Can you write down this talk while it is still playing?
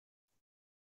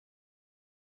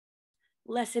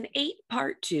Lesson 8,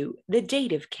 Part 2, the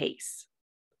dative case.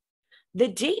 The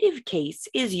dative case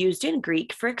is used in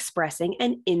Greek for expressing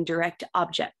an indirect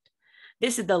object.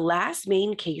 This is the last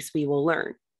main case we will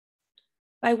learn.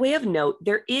 By way of note,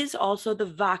 there is also the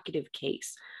vocative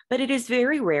case, but it is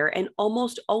very rare and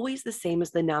almost always the same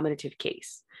as the nominative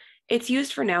case. It's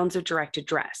used for nouns of direct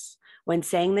address when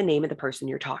saying the name of the person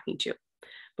you're talking to,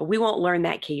 but we won't learn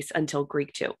that case until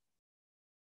Greek 2.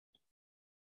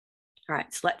 All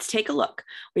right, so let's take a look.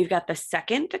 We've got the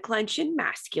second declension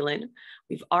masculine.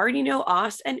 We've already know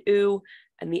os and u,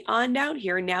 and the on down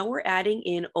here, now we're adding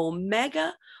in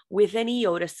omega with an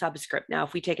iota subscript. Now,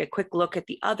 if we take a quick look at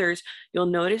the others, you'll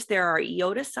notice there are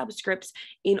iota subscripts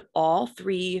in all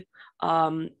three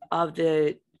of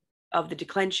the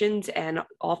declensions and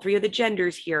all three of the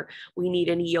genders here. We need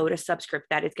an iota subscript.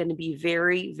 That is going to be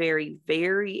very, very,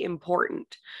 very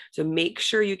important. So make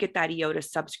sure you get that iota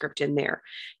subscript in there.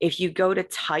 If you go to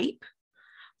type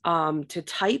an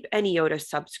iota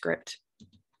subscript,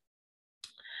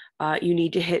 you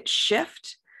need to hit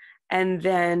shift, and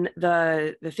then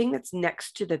the thing that's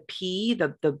next to the P,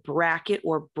 the bracket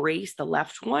or brace, the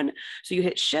left one. So you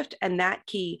hit shift and that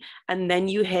key, and then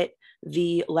you hit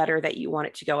the letter that you want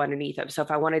it to go underneath of. So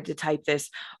if I wanted to type this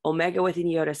omega with an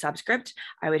iota subscript,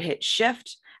 I would hit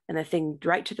shift and the thing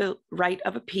right to the right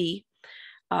of a P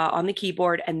on the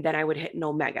keyboard, and then I would hit an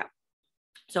omega.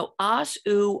 So os,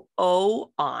 u,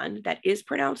 o, on, that is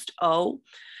pronounced o.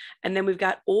 And then we've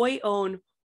got oi, on,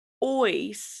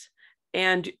 ois,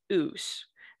 and us.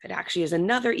 It actually is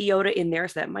another iota in there,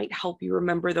 so that might help you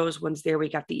remember those ones there. We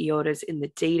got the iotas in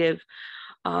the dative.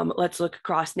 Let's look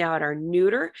across now at our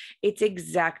neuter. It's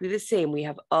exactly the same. We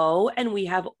have o and we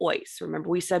have ois. Remember,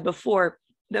 we said before,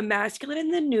 the masculine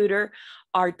and the neuter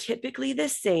are typically the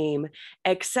same,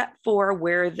 except for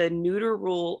where the neuter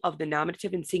rule of the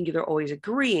nominative and singular always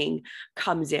agreeing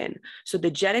comes in. So the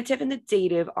genitive and the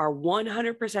dative are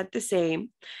 100% the same.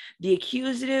 The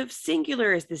accusative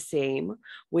singular is the same,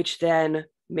 which then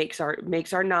makes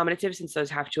our nominative, since those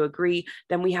have to agree.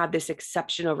 Then we have this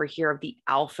exception over here of the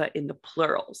alpha in the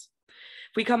plurals.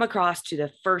 If we come across to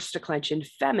the first declension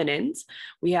feminines,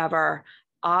 we have our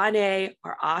ane,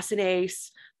 our os and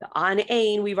ace, the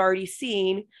ane we've already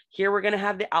seen. Here we're going to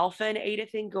have the alpha and eta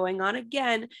thing going on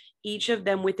again, each of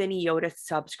them with an iota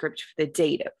subscript for the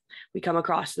dative. We come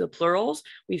across to the plurals.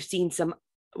 We've seen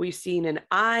an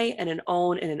I and an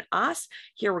own and an os.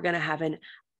 Here we're going to have an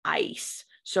ice.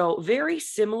 So very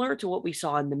similar to what we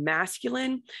saw in the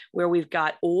masculine, where we've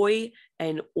got oi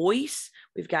and ois.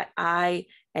 We've got I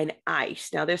and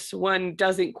ice. Now this one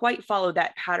doesn't quite follow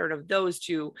that pattern of those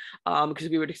two, because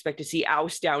we would expect to see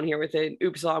ouse down here with an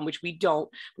upsilon, which we don't.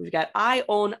 We've got I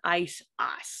own ice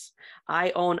os.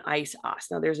 I own ice os.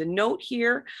 Now there's a note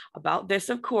here about this,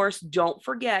 of course. Don't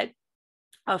forget,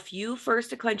 a few first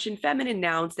declension feminine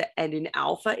nouns that end in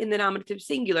alpha in the nominative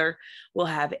singular will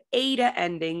have eta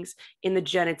endings in the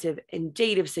genitive and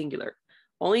dative singular.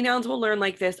 Only nouns we'll learn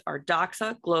like this are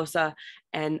doxa, glossa,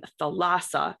 and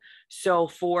thalassa. So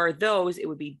for those, it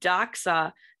would be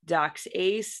doxa, dox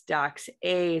ace, dox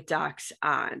a, dox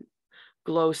on.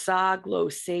 Glossa,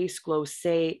 glossace,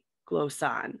 glosse,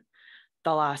 glossan.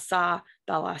 Thalassa,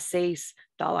 thalassace,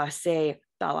 thalasse,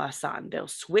 thalassan. They'll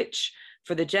switch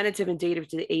for the genitive and dative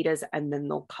to the etas, and then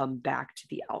they'll come back to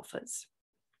the alphas.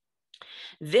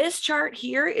 This chart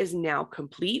here is now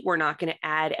complete. We're not going to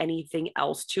add anything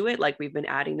else to it, like we've been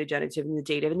adding the genitive and the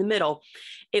dative in the middle.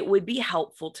 It would be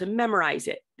helpful to memorize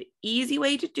it. The easy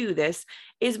way to do this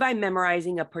is by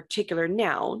memorizing a particular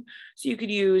noun. So you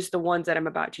could use the ones that I'm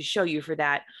about to show you for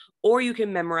that, or you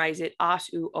can memorize it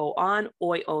os, u, o, on,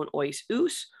 oi, on, ois,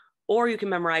 us, or you can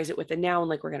memorize it with a noun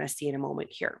like we're going to see in a moment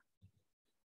here.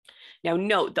 Now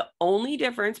note, the only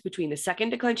difference between the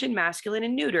second declension masculine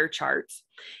and neuter charts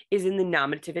is in the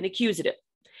nominative and accusative.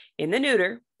 In the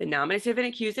neuter, the nominative and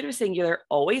accusative singular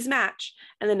always match,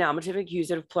 and the nominative and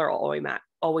accusative plural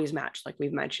always match, like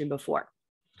we've mentioned before.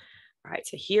 All right,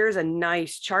 so here's a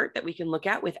nice chart that we can look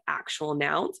at with actual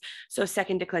nouns. So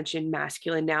second declension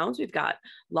masculine nouns, we've got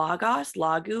logos,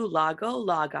 logu, logo,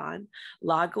 logon,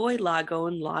 logoi,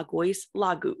 logon, logois,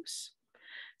 logus.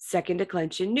 Second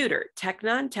declension neuter,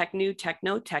 teknon, teknu,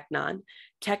 tekno, teknon,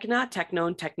 tekna,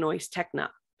 teknon, teknois, tekna.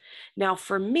 Now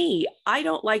for me, I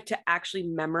don't like to actually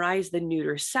memorize the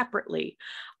neuter separately.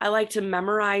 I like to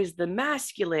memorize the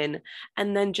masculine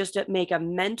and then just make a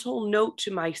mental note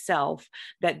to myself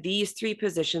that these three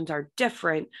positions are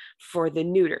different for the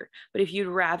neuter. But if you'd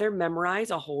rather memorize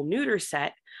a whole neuter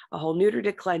set, a whole neuter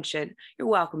declension, you're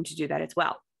welcome to do that as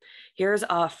well. Here's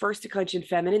a first declension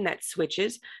feminine that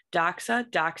switches: doxa,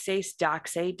 doxace,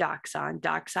 doxe, doxon,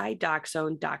 doxai,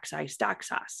 doxone, doxais,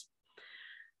 doxas.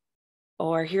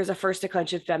 Or here's a first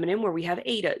declension feminine where we have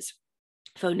etas.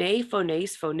 Phone,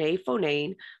 phones, phone,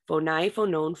 phonane, phonai,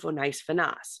 phonon, phonais,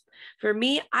 phonas. For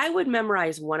me, I would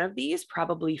memorize one of these,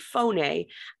 probably phone,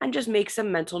 and just make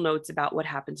some mental notes about what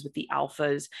happens with the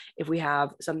alphas. If we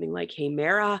have something like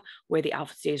hemera, where the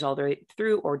alpha stays all the way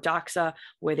through, or doxa,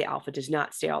 where the alpha does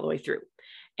not stay all the way through.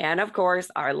 And of course,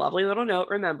 our lovely little note,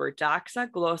 remember, doxa,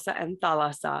 glossa, and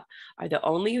thalassa are the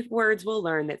only words we'll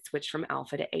learn that switch from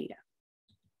alpha to eta.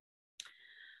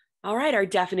 All right, our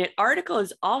definite article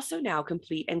is also now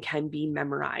complete and can be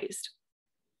memorized.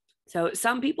 So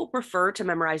some people prefer to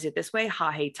memorize it this way: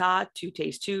 ha he ta, tu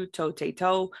tes tu, to te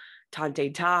to, tante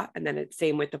ta, and then it's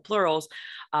same with the plurals.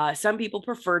 Some people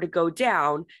prefer to go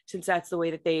down, since that's the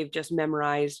way that they've just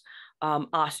memorized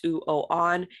as, u, o,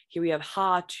 on. Here we have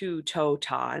ha, tu, to,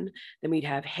 tan. Then we'd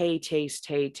have he, tes,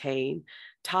 te, tain,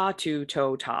 ta, tu,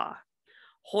 to, ta,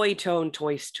 hoi, ton,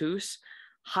 tois, tus,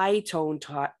 high tone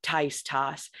tais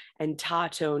tas, and ta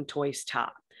tone tois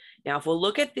ta. Now, if we'll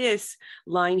look at this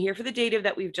line here for the dative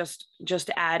that we've just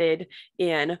added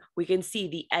in, we can see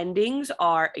the endings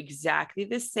are exactly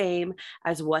the same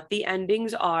as what the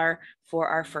endings are for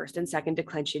our first and second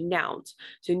declension nouns.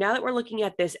 So now that we're looking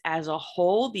at this as a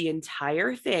whole, the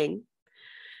entire thing,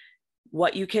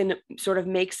 what you can sort of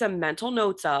make some mental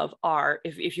notes of are,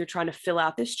 if you're trying to fill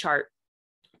out this chart,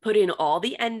 put in all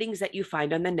the endings that you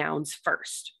find on the nouns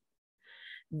first.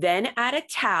 Then add a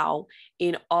tau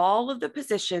in all of the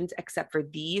positions except for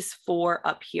these four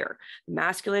up here: the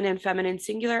masculine and feminine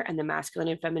singular and the masculine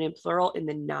and feminine plural in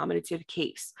the nominative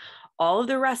case. All of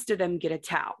the rest of them get a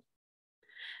tau.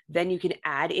 Then you can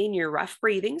add in your rough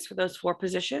breathings for those four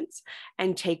positions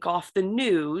and take off the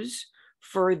news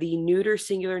for the neuter,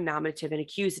 singular, nominative, and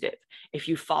accusative. If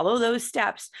you follow those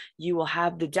steps, you will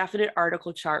have the definite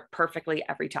article chart perfectly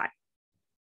every time.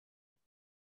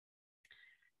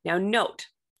 Now note,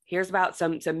 here's about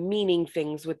some meaning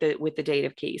things with the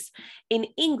dative case. In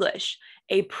English,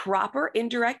 a proper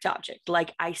indirect object,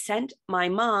 like I sent my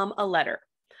mom a letter,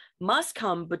 must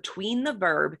come between the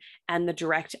verb and the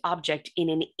direct object in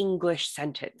an English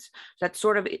sentence. So that's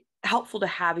sort of helpful to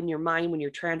have in your mind when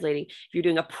you're translating. If you're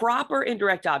doing a proper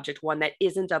indirect object, one that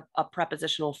isn't a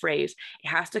prepositional phrase, it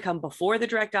has to come before the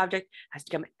direct object, has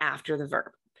to come after the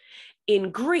verb. In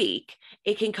Greek,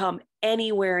 it can come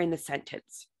anywhere in the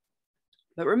sentence.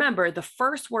 But remember, the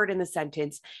first word in the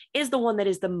sentence is the one that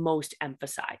is the most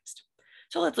emphasized.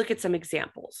 So let's look at some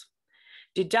examples.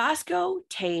 Didasko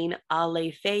tain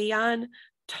alethean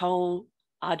ton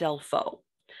adelpho.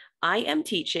 I am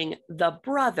teaching the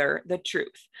brother the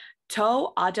truth. To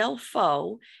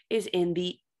adelpho is in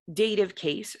the dative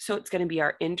case, so it's going to be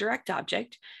our indirect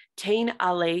object. Tain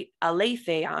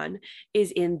alethean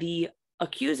is in the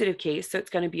accusative case, so it's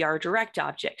going to be our direct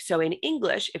object. So in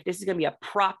English, if this is going to be a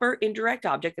proper indirect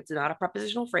object, that's not a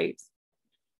prepositional phrase,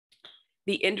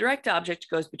 the indirect object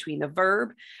goes between the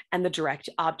verb and the direct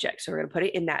object. So we're going to put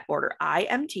it in that order. I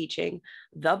am teaching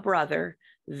the brother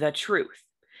the truth.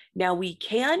 Now we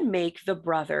can make the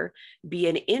brother be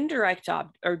an indirect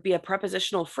object or be a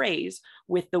prepositional phrase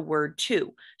with the word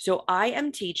to. So I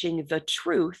am teaching the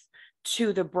truth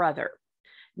to the brother.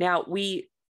 Now we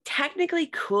technically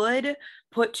could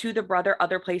put to the brother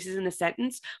other places in the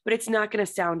sentence, but it's not going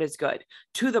to sound as good.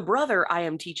 To the brother, I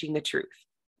am teaching the truth.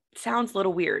 Sounds a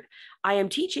little weird. I am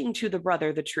teaching to the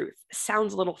brother the truth.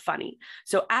 Sounds a little funny.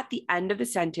 So at the end of the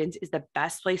sentence is the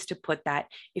best place to put that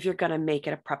if you're going to make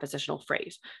it a prepositional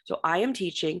phrase. So I am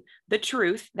teaching the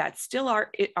truth. That's still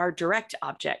our direct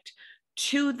object.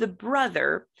 To the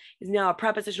brother is now a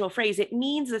prepositional phrase. It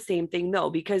means the same thing though,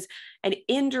 because an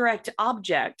indirect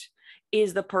object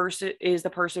is the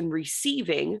person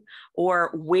receiving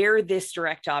or where this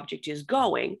direct object is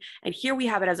going. And here we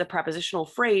have it as a prepositional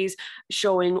phrase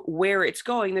showing where it's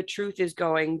going. The truth is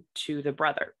going to the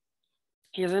brother.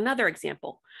 Here's another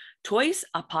example. Tois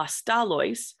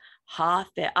apostolos ha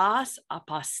theas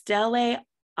apostele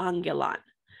angelon.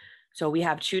 So we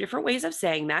have two different ways of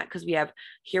saying that, because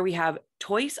we have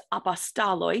tois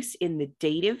apostolos in the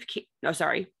dative,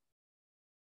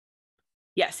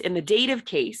 in the dative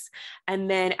case.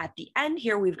 And then at the end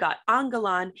here, we've got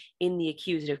angelon in the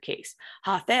accusative case.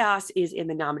 Ha theos is in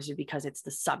the nominative because it's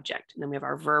the subject. And then we have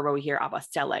our verb over here,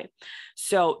 apostele.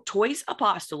 So tois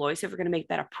apostolos, if we're going to make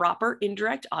that a proper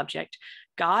indirect object,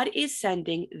 God is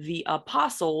sending the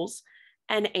apostles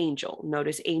an angel.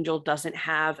 Notice angel doesn't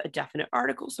have a definite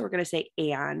article, so we're going to say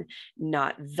an,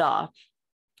 not the.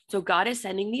 So God is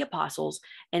sending the apostles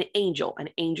an angel. An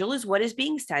angel is what is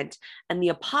being sent, and the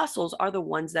apostles are the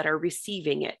ones that are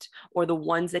receiving it, or the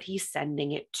ones that he's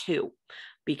sending it to.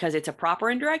 Because it's a proper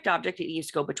indirect object, it needs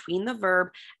to go between the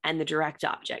verb and the direct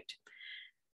object.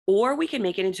 Or we can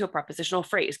make it into a prepositional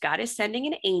phrase. God is sending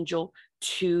an angel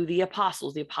to the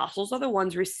apostles. The apostles are the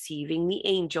ones receiving the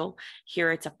angel.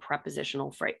 Here it's a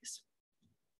prepositional phrase.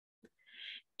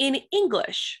 In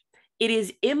English, it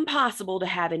is impossible to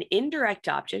have an indirect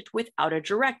object without a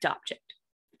direct object.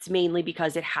 It's mainly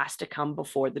because it has to come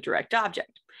before the direct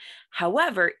object.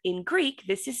 However, in Greek,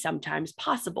 this is sometimes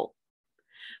possible.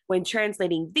 When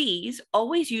translating these,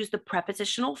 always use the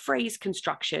prepositional phrase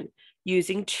construction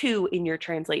using to in your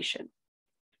translation.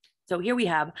 So here we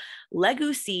have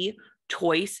legusi,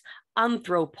 tois,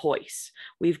 anthropois.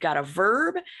 We've got a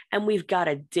verb and we've got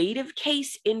a dative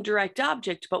case indirect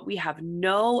object, but we have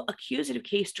no accusative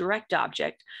case direct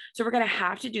object. So we're going to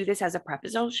have to do this as a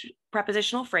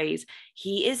prepositional phrase.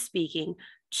 He is speaking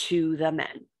to the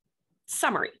men.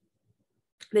 Summary.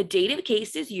 The dative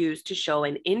case is used to show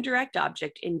an indirect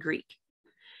object in Greek.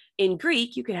 In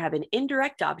Greek, you can have an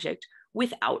indirect object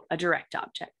without a direct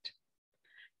object.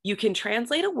 You can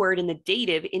translate a word in the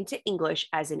dative into English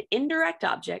as an indirect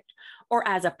object or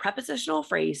as a prepositional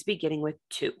phrase beginning with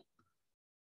to.